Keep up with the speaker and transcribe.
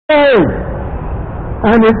grave,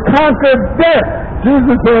 and he conquered death.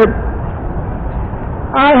 Jesus said,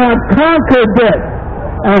 I have conquered death,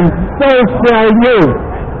 and so shall you.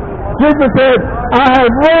 Jesus said, I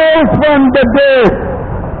have rose from the dead,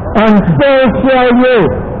 and so shall you.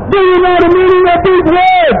 Do you know the meaning of these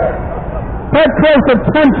words? Pay close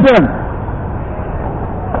attention.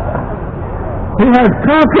 He has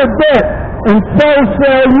conquered death, and so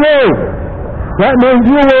shall you. That means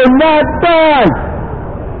you will not die.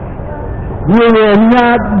 You will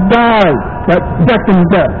not die. That second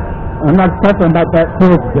death. I'm not talking about that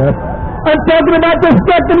first death. I'm talking about the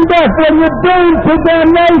second death, when you're doomed to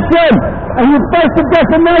damnation and you face the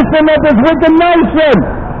decimation of this wicked nation.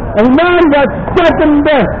 Amen. That second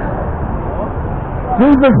death.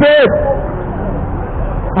 Jesus said,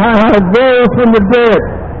 I have rose from the dead,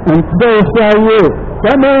 and so shall you.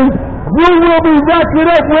 That means you will be raptured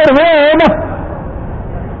up with him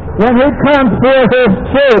when he comes for his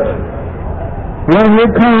church. When he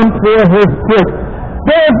comes for his church.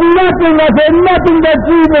 There's nothing that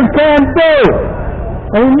Jesus can't do.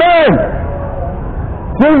 Amen.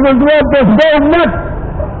 Jesus loved us so much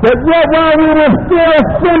that yet while we were still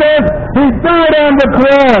sinners, he died on the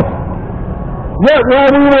cross. Yet while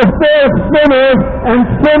we were still sinners and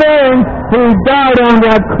sinning, he died on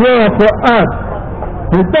that cross for us.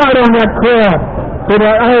 He died on that cross so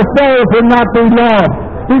that our souls would not be lost.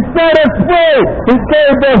 He set us free. He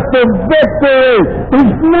gave us the victory. He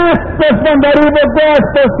snatched us from that evil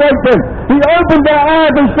grasp of Satan. He opened our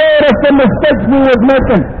eyes and showed us the mistakes we were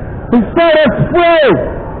making. He set us free.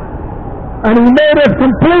 And he made us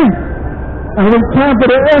complete. And we trampled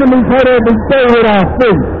the enemy's head every day with our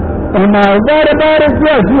feet. And now, right about it,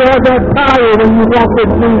 yes, you have that power when you walk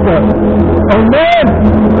with Jesus. Amen.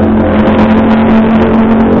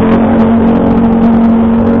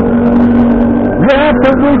 You have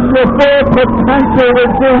to reach your full potential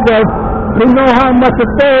with Jesus to know how much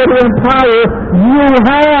authority and power you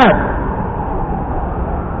have.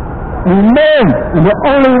 Amen. And the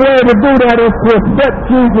only way to do that is to accept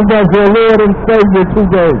Jesus as your Lord and Savior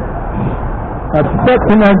today. Accept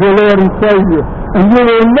him as your Lord and Savior. And you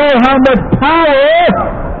will know how much power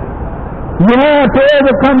you have to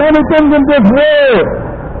overcome anything in this world.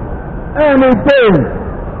 Anything.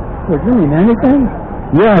 What do you mean, anything?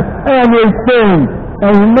 Yes, everything.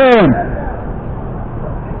 Amen.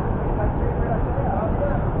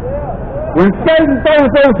 When Satan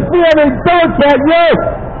throws those fiery darts at you,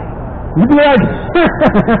 you be like,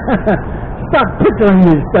 stop tickling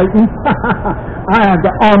me, Satan. I have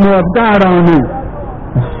the armor of God on me.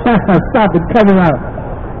 Stop it, cut it out.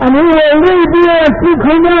 And he will leave you and see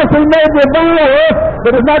whom else he may devour,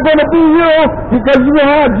 but it's not going to be you because you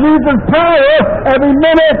have Jesus' power every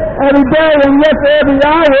minute, every day, and yes, every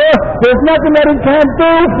hour. There's nothing that he can't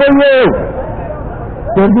do for you.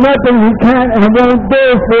 There's nothing he can't and won't do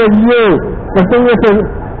for you. The thing is,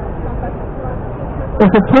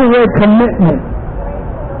 it's a two-way commitment.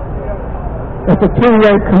 It's a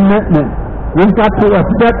two-way commitment. We've got to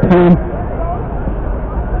accept him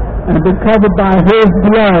and be covered by his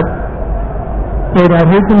blood so that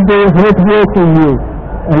he can do his work in you.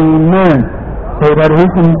 Amen. So that he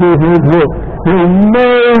can do his work. He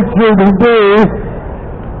knows you to be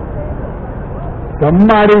the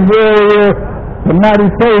mighty warrior, the mighty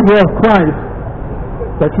Savior of Christ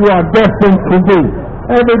that you are destined to be.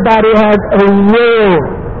 Everybody has a will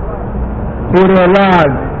for their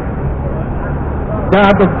lives.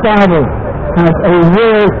 God the Father has a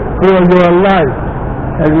will for your life.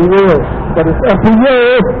 And you will. But it's up to you.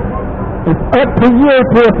 It's up to you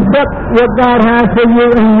to accept what God has for you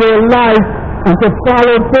in your life and to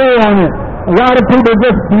follow through on it. A lot of people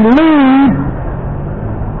just believe,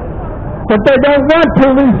 but they don't want to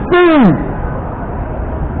receive.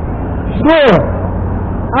 Sure,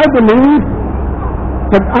 I believe,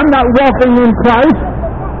 but I'm not walking in Christ.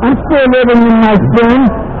 I'm still living in my sin.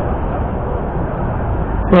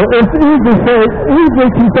 So it's easy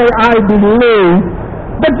to say I believe.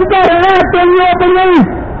 But you got to act on your belief.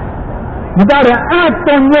 You got to act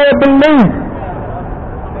on your belief.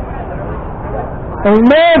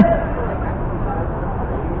 Amen.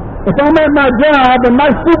 If I'm at my job and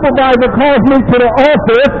my supervisor calls me to the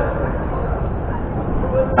office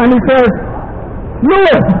and he says,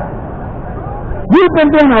 Lewis, you've been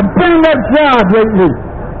doing a bang-up job lately.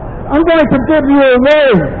 I'm going to give you a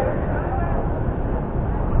raise.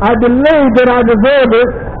 I believe that I deserve it.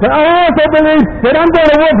 But I also believe that I'm going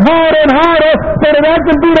to work harder and harder so that I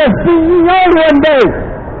can be the CEO one day.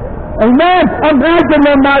 Amen? I'm acting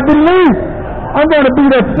on my belief. I'm going to be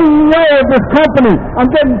the CEO of this company. I'm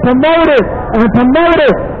getting promoted and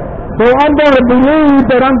promoted. So I'm going to believe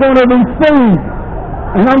that I'm going to receive.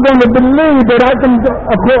 And I'm going to believe that I can do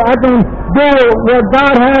what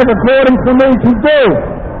God has according to me to do.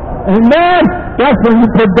 Amen? That's when you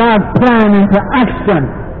put God's plan into action.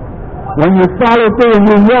 When you follow through and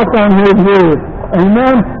you walk on His word.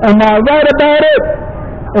 Amen? Am I right about it?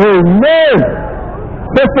 Amen.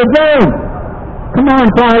 Sister Jane, come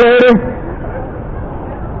on, fire lady.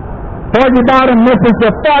 Forgy bottom, Mrs.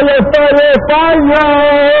 Fire, fire,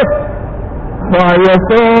 fire. Fire,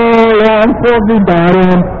 soul, and forgy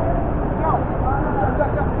bottom.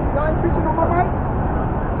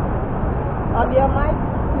 On your mic?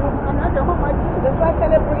 I'm not your mic. That's why I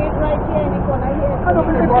tell you bring it right here in the corner here. I don't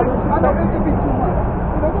think it should be too much.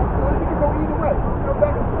 You know, it can go either way. Go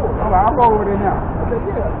back and forth. All right, I'll go over there now. Okay,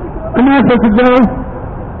 yeah. Come on, Sister Jones.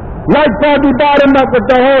 Light forgy bottom up with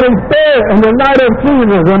the Holy Spirit and the light of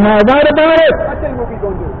Jesus. Am I right about it? I tell you what we're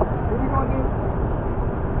going to do. What we're going to do?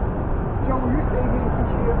 Joe, when you stay here this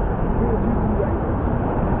year, we will do you right.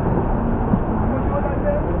 You want to do it like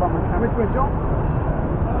that? Which way, Joe?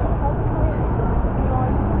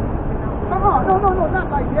 No, not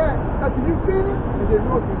like that. Now, can you see it? And then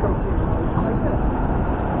North can come see it. Like that.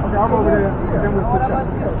 Okay, I'm over there. And then we'll switch up.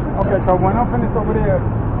 Okay, so when I'm finished over there,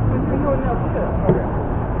 okay.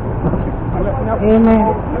 Amen.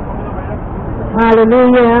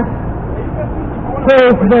 Hallelujah.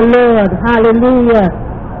 Praise the Lord. Hallelujah.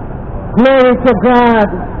 Glory to God.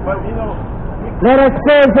 Let us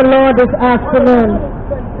praise the Lord this afternoon.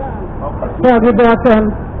 Foggy bottom.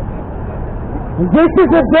 This is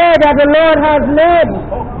the day that the Lord has made.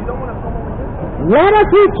 Let us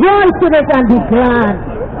rejoice in it and be glad.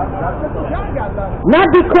 Not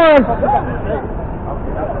because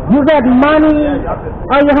you got money,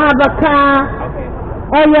 or you have a car,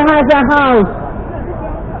 or you have a house.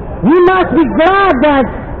 You must be glad that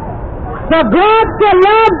for God so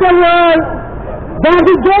loved the world that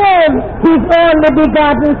He gave His only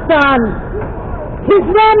begotten Son. His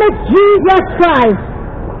name is Jesus Christ,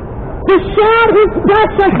 to shed His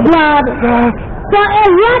precious blood for a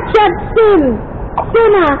wretched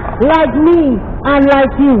sinner like me and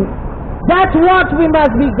like you. That's what we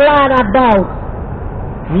must be glad about.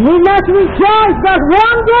 We must rejoice that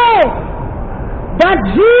one day that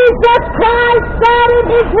Jesus Christ said in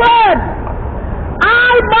His word,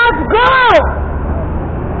 I must go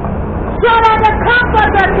so that the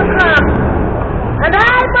Comforter to come. And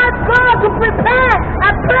I must go to prepare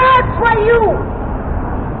a place for you.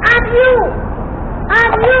 And you.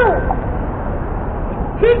 And you.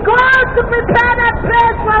 He goes to prepare that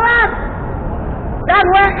place for us. That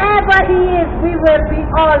wherever He is, we will be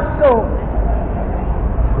also.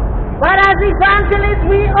 But as evangelists,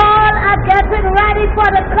 we all are getting ready for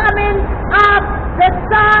the coming of the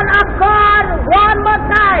Son of God one more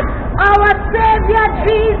time, our Savior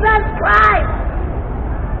Jesus Christ.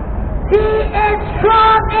 He is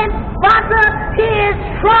strong in battle. He is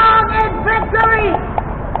strong in victory.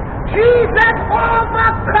 Jesus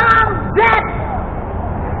overcomes death.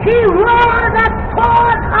 He rolled the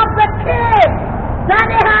sword of the cave that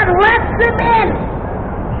they had wrapped Him in.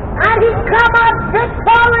 And He come out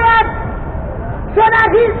victorious so that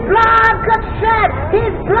His blood could shed,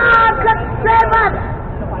 His blood could save us.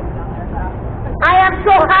 I am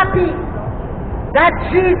so happy that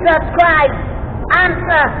Jesus Christ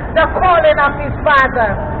answered the calling of His Father.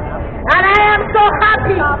 And I am so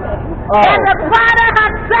happy that the Father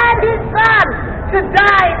had sent His Son to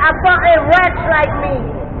die for a wretch like me.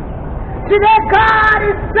 Today God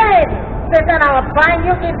is saying, Satan, I will bind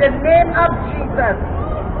you in the name of Jesus.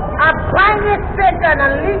 I bind it, Satan,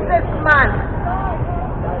 and leave this man.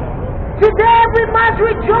 Today we must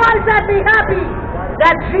rejoice and be happy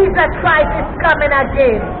that Jesus Christ is coming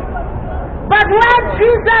again. But when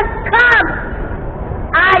Jesus comes,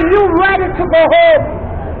 are you ready to go home?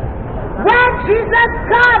 When Jesus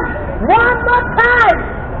comes one more time,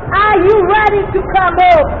 are you ready to come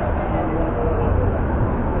home?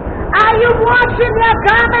 Are you washing your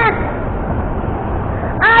garments?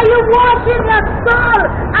 Are you washing your soul?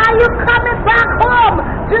 Are you coming back home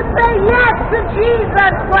to say yes to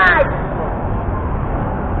Jesus Christ?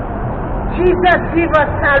 Jesus gave us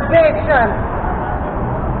salvation.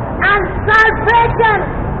 And salvation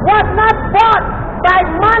was not bought by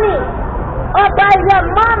money or by your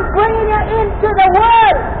mom bringing you into the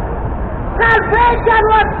world. Salvation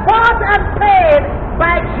was bought and paid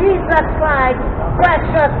by Jesus Christ's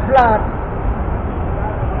precious blood.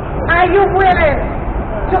 Are you willing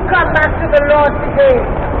to come back to the Lord today?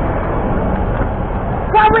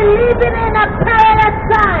 For we're living in a perilous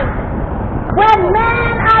time when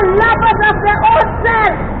men are lovers of their own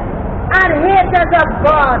self and haters of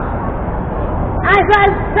God. As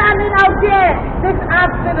I'm standing out here this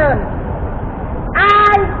afternoon,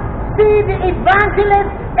 I see the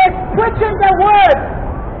evangelist is preaching the word,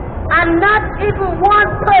 and not even one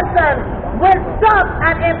person will stop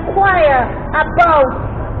and inquire about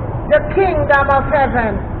the kingdom of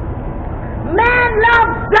heaven. Men love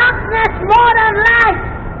darkness more than light.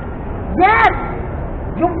 Yes,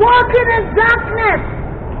 you're walking in darkness.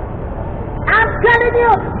 I'm telling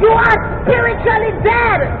you, you are spiritually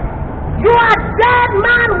dead. You are dead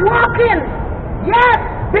man walking. Yes,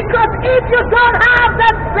 because if you don't have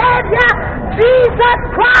the Savior, Jesus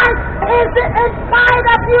Christ is inside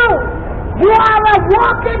of you. You are a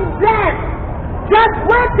walking dead, just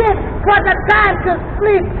waiting for the time to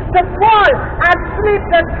sleep, to fall and sleep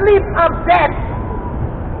the sleep of death.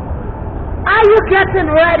 Are you getting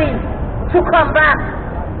ready to come back?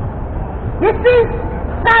 You see,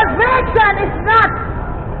 salvation is not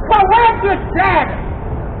for when you're dead.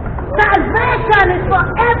 Salvation is for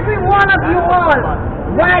every one of you all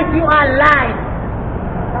while you are alive.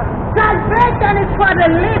 Salvation is for the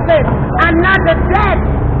living and not the dead.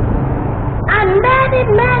 And many,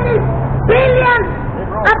 many billions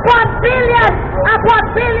upon billions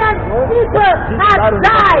people have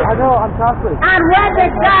died. I know, I'm Catholic. And when they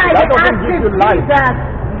die, they ask Jesus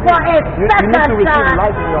for a second chance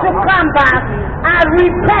to come back and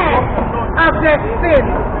repent of their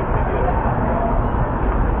sins.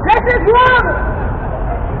 This is wrong,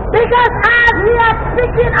 because as we are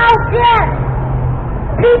speaking out here,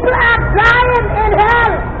 people are dying in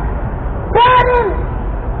hell, burning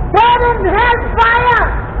hellfire.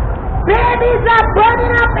 Babies are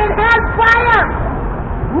burning up in hellfire.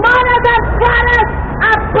 Mothers and fathers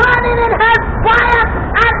are burning in hellfire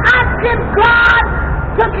and asking God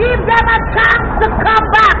to give them a chance to come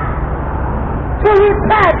back, to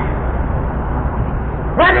repent.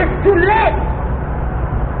 But it's too late.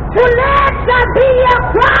 Too late shall be your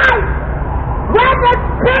cry when the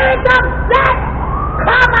spirit of death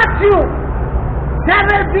come at you. There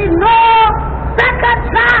will be no second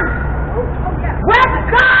chance. When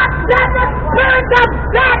God sends the spirit of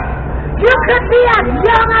death, you could be as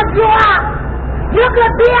young as you are. You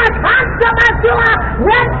could be as handsome as you are.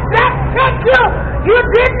 When death takes you, you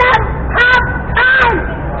did not have time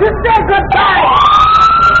to say goodbye.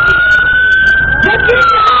 You did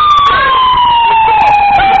not have time.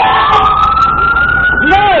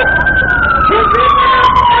 No, you did not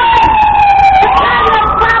have time to tell your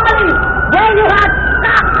family where you had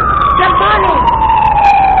stuck the money.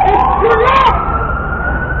 It's too late.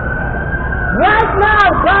 Right now,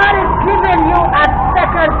 God is giving you a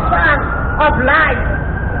second chance of life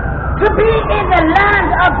to be in the land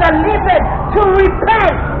of the living, to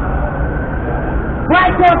repent. Why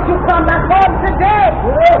don't you come back home today?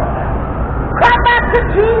 Come back to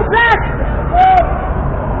Jesus.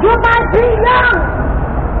 You might be young,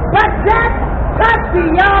 but death touch the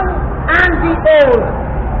young and the old.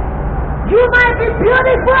 You might be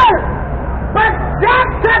beautiful, but death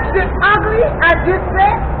touch the ugly, as you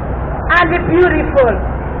say, and the beautiful.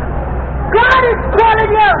 God is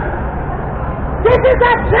calling you. This is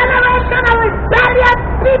a generation of rebellious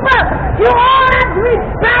people. You all are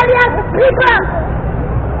rebellious people.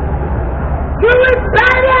 You're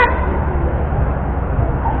rebellious.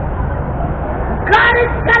 God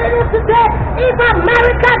is telling you today, if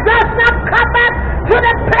America does not come back to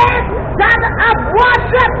the place of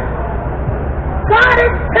worship, God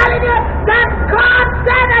is telling you that God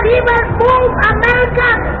said that He will move America,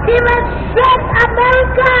 He will shake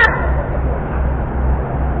America.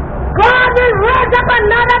 God will raise up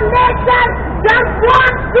another nation that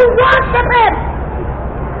wants to worship Him.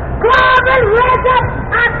 God will raise up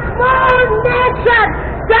a small nation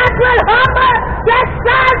that will humble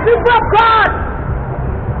themselves before God.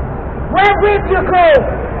 Where will you go?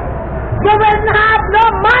 You will have no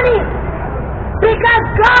money, because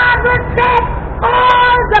God will take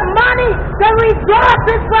all the money, the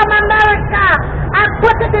resources from America, and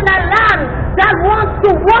put it in a land that wants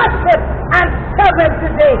to worship and serve Him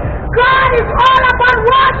today. God is all about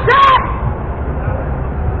worship.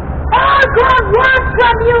 All God wants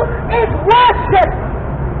from you is worship.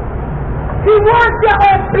 He wants your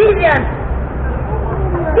obedience.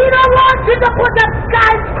 He don't want you to put up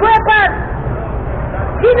skyscrapers.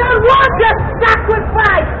 He don't want your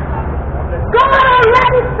sacrifice. God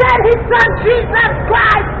already sent His Son Jesus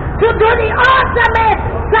Christ to do the ultimate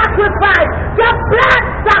sacrifice, the blood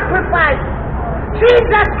sacrifice.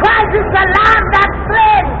 Jesus Christ is the Lamb that's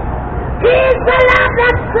slain. He is the Lamb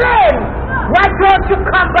that's slain. Why don't you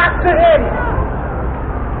come back to Him?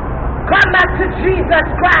 Come back to Jesus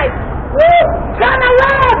Christ. Turn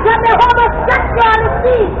away from the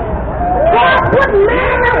homosexuality. God put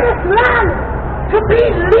men on this land to be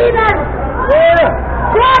leaders.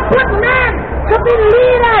 God put men to to be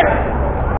leaders